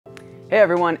Hey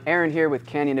everyone, Aaron here with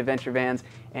Canyon Adventure Vans,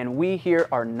 and we here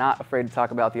are not afraid to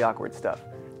talk about the awkward stuff,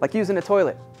 like using a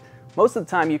toilet. Most of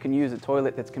the time you can use a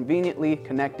toilet that's conveniently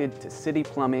connected to city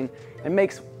plumbing and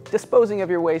makes disposing of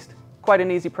your waste quite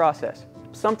an easy process.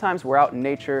 Sometimes we're out in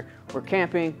nature, we're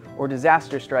camping, or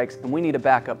disaster strikes and we need a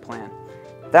backup plan.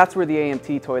 That's where the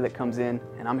AMT toilet comes in,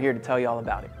 and I'm here to tell you all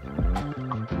about it.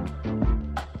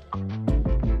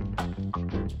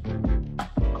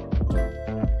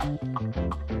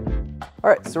 All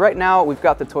right, so right now we've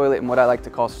got the toilet in what I like to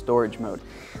call storage mode.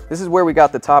 This is where we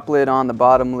got the top lid on, the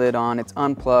bottom lid on, it's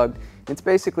unplugged. It's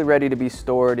basically ready to be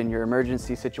stored in your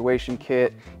emergency situation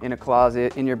kit, in a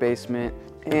closet, in your basement,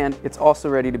 and it's also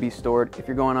ready to be stored if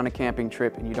you're going on a camping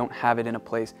trip and you don't have it in a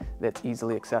place that's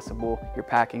easily accessible, you're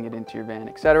packing it into your van,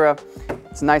 etc.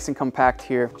 It's nice and compact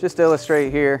here. Just to illustrate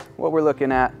here, what we're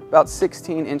looking at, about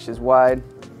 16 inches wide,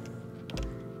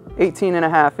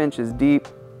 18.5 inches deep,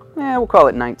 we'll call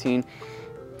it 19,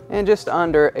 and just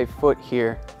under a foot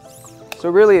here. So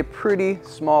really a pretty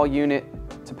small unit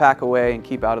to pack away and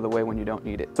keep out of the way when you don't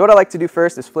need it. So what I like to do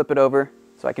first is flip it over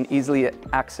so I can easily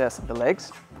access the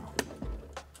legs.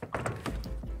 I'm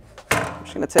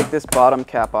just gonna take this bottom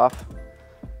cap off.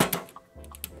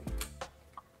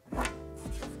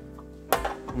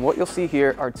 And what you'll see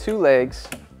here are two legs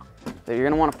that you're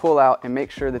gonna wanna pull out and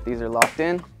make sure that these are locked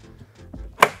in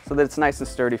so that it's nice and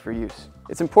sturdy for use.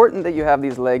 It's important that you have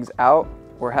these legs out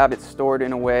or have it stored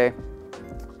in a way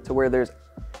to where there's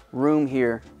room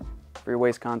here for your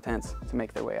waste contents to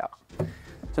make their way out.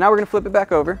 So now we're gonna flip it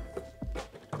back over.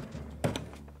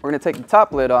 We're gonna take the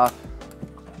top lid off.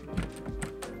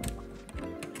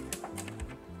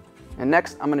 And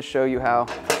next, I'm gonna show you how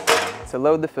to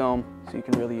load the film so you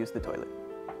can really use the toilet.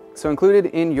 So included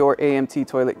in your AMT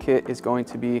toilet kit is going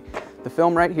to be the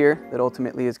film right here that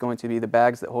ultimately is going to be the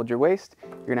bags that hold your waste.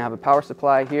 You're gonna have a power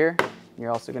supply here. You're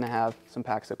also gonna have some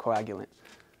packs of coagulant.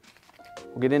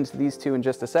 We'll get into these two in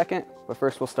just a second, but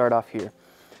first we'll start off here.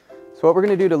 So what we're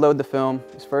gonna do to load the film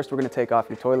is first we're gonna take off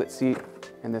your toilet seat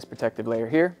and this protective layer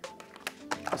here.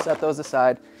 I'll set those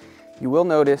aside. You will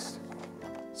notice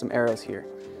some arrows here.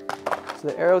 So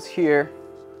the arrows here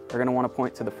are gonna wanna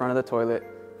point to the front of the toilet.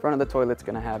 Front of the toilet's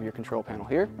gonna have your control panel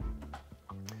here.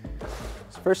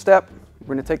 So first step,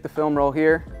 we're gonna take the film roll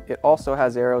here. It also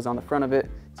has arrows on the front of it.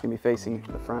 It's gonna be facing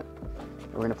the front.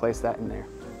 We're gonna place that in there.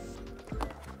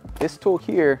 This tool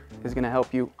here is gonna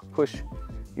help you push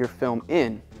your film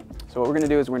in. So what we're gonna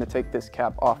do is we're gonna take this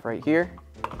cap off right here,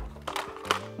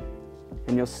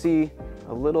 and you'll see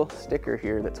a little sticker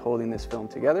here that's holding this film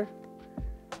together.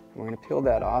 We're gonna peel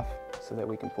that off so that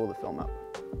we can pull the film up.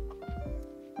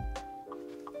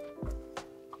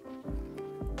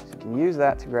 So you can use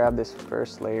that to grab this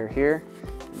first layer here.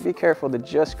 Be careful to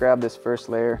just grab this first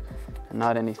layer and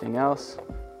not anything else.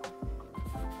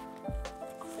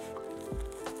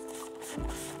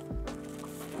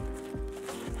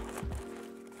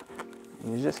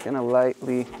 And you're just gonna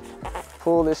lightly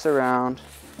pull this around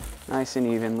nice and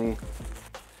evenly.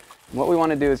 And what we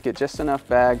wanna do is get just enough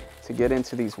bag to get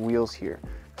into these wheels here.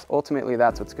 So ultimately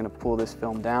that's what's gonna pull this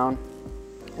film down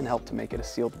and help to make it a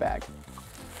sealed bag.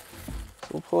 So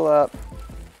we'll pull up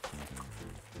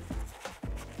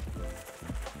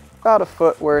about a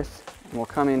foot worth, and we'll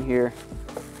come in here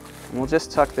and we'll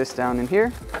just tuck this down in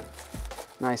here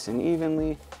nice and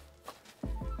evenly.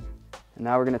 And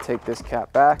now we're gonna take this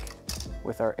cap back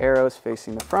with our arrows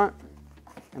facing the front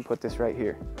and put this right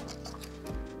here.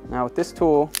 Now with this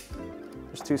tool,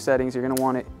 there's two settings. You're gonna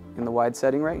want it in the wide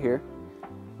setting right here,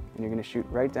 and you're gonna shoot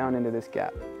right down into this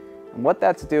gap. And what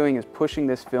that's doing is pushing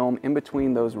this film in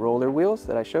between those roller wheels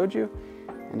that I showed you,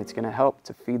 and it's gonna help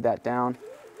to feed that down.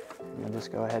 And you'll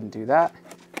just go ahead and do that,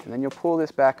 and then you'll pull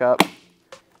this back up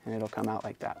and it'll come out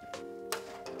like that.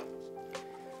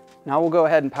 Now we'll go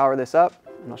ahead and power this up,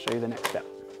 and I'll show you the next step.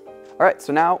 All right,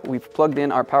 so now we've plugged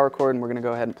in our power cord, and we're gonna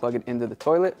go ahead and plug it into the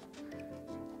toilet.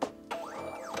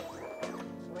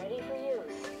 Ready for use.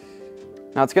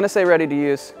 Now it's gonna say ready to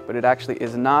use, but it actually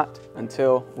is not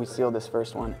until we seal this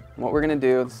first one. And what we're gonna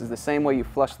do, this is the same way you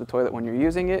flush the toilet when you're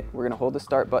using it. We're gonna hold the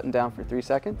start button down for 3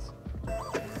 seconds. And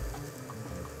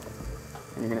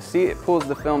you're gonna see it pulls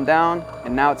the film down,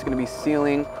 and now it's gonna be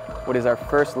sealing what is our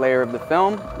first layer of the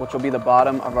film, which will be the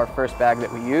bottom of our first bag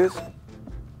that we use.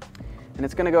 And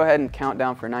it's gonna go ahead and count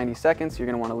down for 90 seconds. You're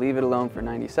gonna wanna leave it alone for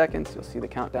 90 seconds. You'll see the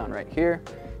countdown right here.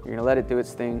 You're gonna let it do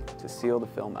its thing to seal the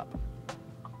film up.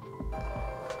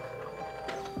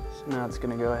 So now it's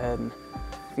gonna go ahead and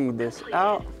feed this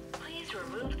out. Please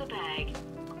remove the bag.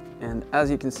 And as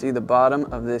you can see, the bottom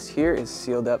of this here is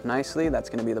sealed up nicely. That's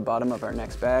gonna be the bottom of our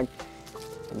next bag.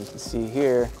 And you can see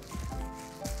here,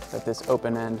 that this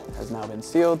open end has now been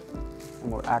sealed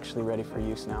and we're actually ready for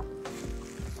use now.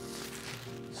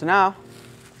 So now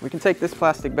we can take this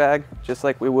plastic bag just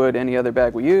like we would any other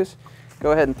bag we use.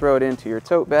 Go ahead and throw it into your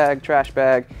tote bag, trash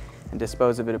bag, and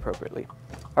dispose of it appropriately.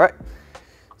 All right,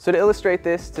 so to illustrate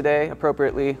this today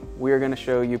appropriately, we're gonna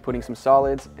show you putting some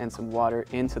solids and some water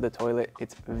into the toilet.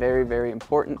 It's very, very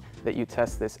important that you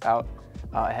test this out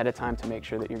ahead of time to make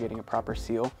sure that you're getting a proper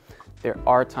seal. There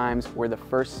are times where the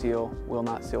first seal will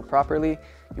not seal properly.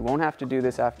 You won't have to do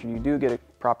this after you do get a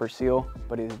proper seal,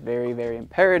 but it is very, very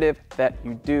imperative that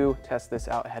you do test this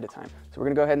out ahead of time. So we're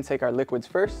gonna go ahead and take our liquids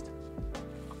first,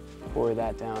 pour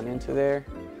that down into there,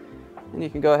 and you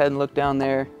can go ahead and look down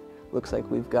there. Looks like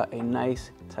we've got a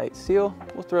nice tight seal.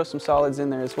 We'll throw some solids in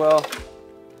there as well.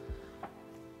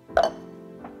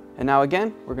 And now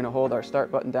again, we're gonna hold our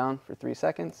start button down for 3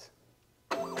 seconds.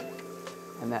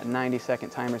 And that 90-second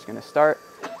timer is gonna start.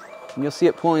 And you'll see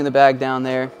it pulling the bag down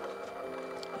there,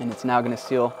 and it's now gonna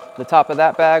seal the top of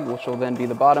that bag, which will then be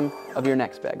the bottom of your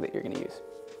next bag that you're gonna use.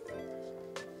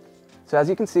 So as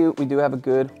you can see, we do have a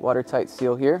good watertight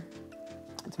seal here.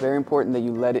 It's very important that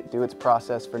you let it do its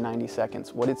process for 90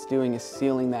 seconds. What it's doing is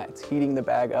sealing that. It's heating the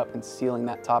bag up and sealing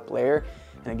that top layer.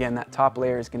 And again, that top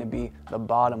layer is gonna be the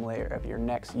bottom layer of your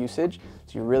next usage.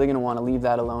 So you're really gonna wanna leave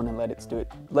that alone and let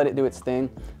it do its thing.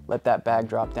 Let that bag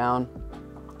drop down,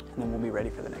 and then we'll be ready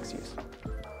for the next use.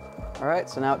 All right,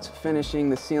 so now it's finishing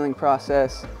the sealing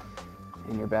process,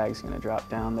 and your bag's gonna drop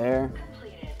down there.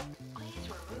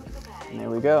 And there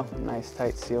we go, nice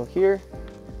tight seal here.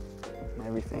 And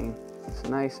everything is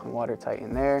nice and watertight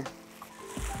in there,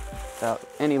 without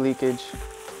any leakage.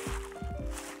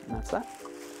 And that's that.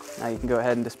 Now you can go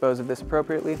ahead and dispose of this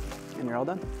appropriately, and you're all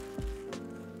done.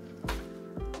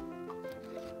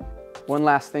 One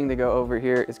last thing to go over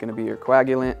here is gonna be your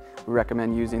coagulant. We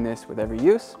recommend using this with every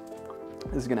use.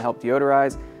 This is gonna help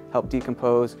deodorize, help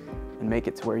decompose, and make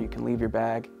it to where you can leave your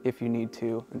bag if you need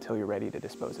to until you're ready to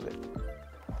dispose of it.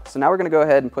 So now we're gonna go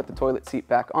ahead and put the toilet seat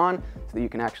back on so that you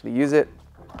can actually use it.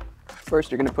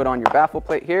 First, you're gonna put on your baffle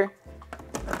plate here.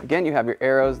 Again, you have your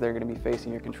arrows. They're gonna be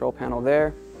facing your control panel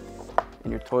there.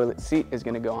 And your toilet seat is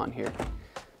gonna go on here.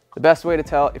 The best way to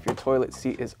tell if your toilet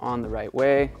seat is on the right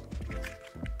way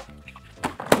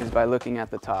is by looking at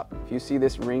the top. If you see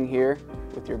this ring here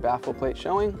with your baffle plate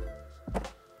showing,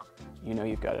 you know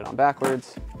you've got it on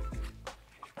backwards.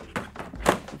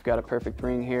 You've got a perfect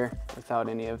ring here without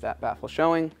any of that baffle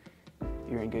showing.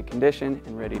 You're in good condition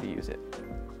and ready to use it.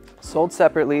 Sold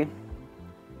separately,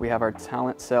 we have our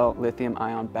Talent Cell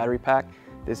lithium-ion battery pack.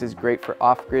 This is great for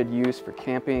off-grid use for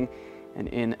camping and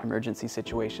in emergency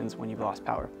situations when you've lost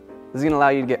power. This is gonna allow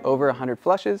you to get over 100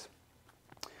 flushes.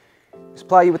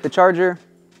 Supply you with the charger,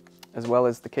 as well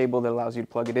as the cable that allows you to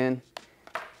plug it in,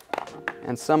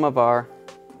 and some of our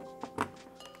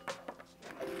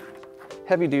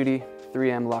heavy-duty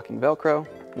 3M locking Velcro.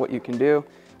 What you can do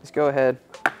is go ahead,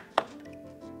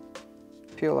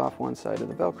 peel off one side of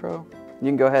the Velcro. You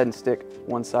can go ahead and stick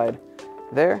one side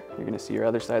there. You're gonna see your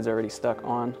other side's already stuck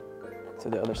on to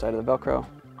the other side of the Velcro.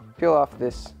 Peel off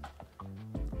this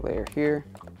layer here.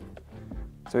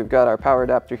 So we've got our power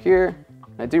adapter here.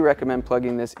 I do recommend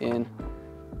plugging this in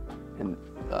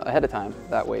ahead of time.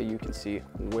 That way you can see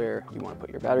where you want to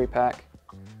put your battery pack.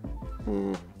 I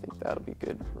think that'll be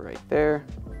good right there.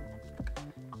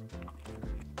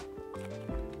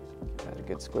 Got a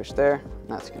good squish there.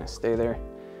 That's going to stay there.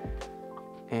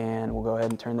 And we'll go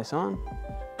ahead and turn this on.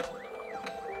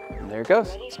 And there it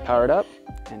goes. It's powered up.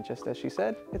 And just as she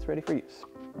said, it's ready for use.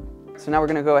 So now we're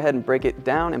going to go ahead and break it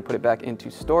down and put it back into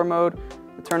store mode.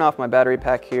 I'll turn off my battery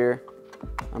pack here.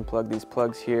 Unplug these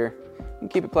plugs here. You can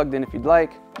keep it plugged in if you'd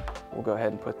like. We'll go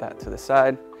ahead and put that to the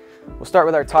side. We'll start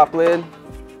with our top lid.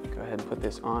 Go ahead and put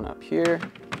this on up here.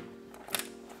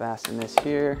 Fasten this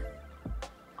here.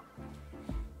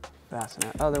 Fasten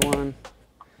that other one.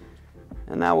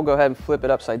 And now we'll go ahead and flip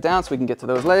it upside down so we can get to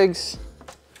those legs.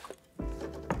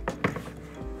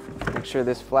 Make sure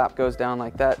this flap goes down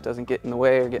like that, doesn't get in the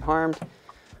way or get harmed.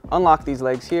 Unlock these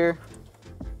legs here.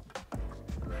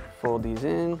 Fold these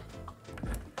in.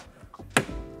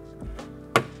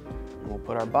 We'll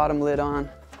put our bottom lid on.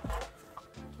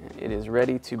 And it is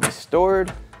ready to be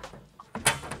stored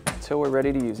until we're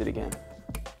ready to use it again.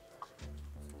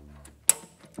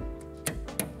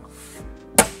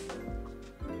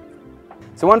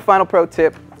 So one final pro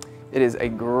tip, it is a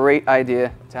great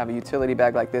idea to have a utility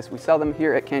bag like this. We sell them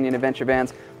here at Canyon Adventure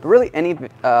Vans, but really any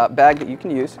bag that you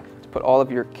can use to put all of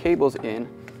your cables in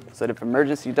so that if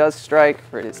emergency does strike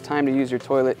or it is time to use your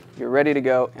toilet, you're ready to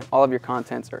go and all of your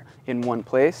contents are in one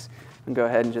place. And go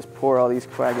ahead and just pour all these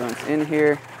coagulants in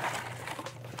here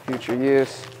for future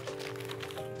use.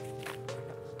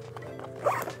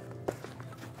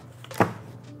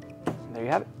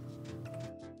 you have it.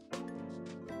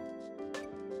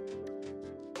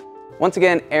 Once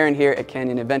again, Aaron here at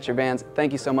Canyon Adventure Vans.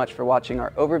 Thank you so much for watching our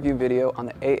overview video on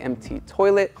the AMT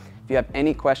toilet. If you have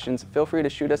any questions, feel free to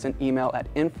shoot us an email at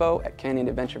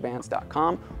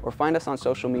info@canyonadventurevans.com or find us on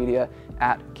social media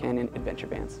at Canyon Adventure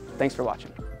Vans. Thanks for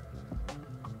watching.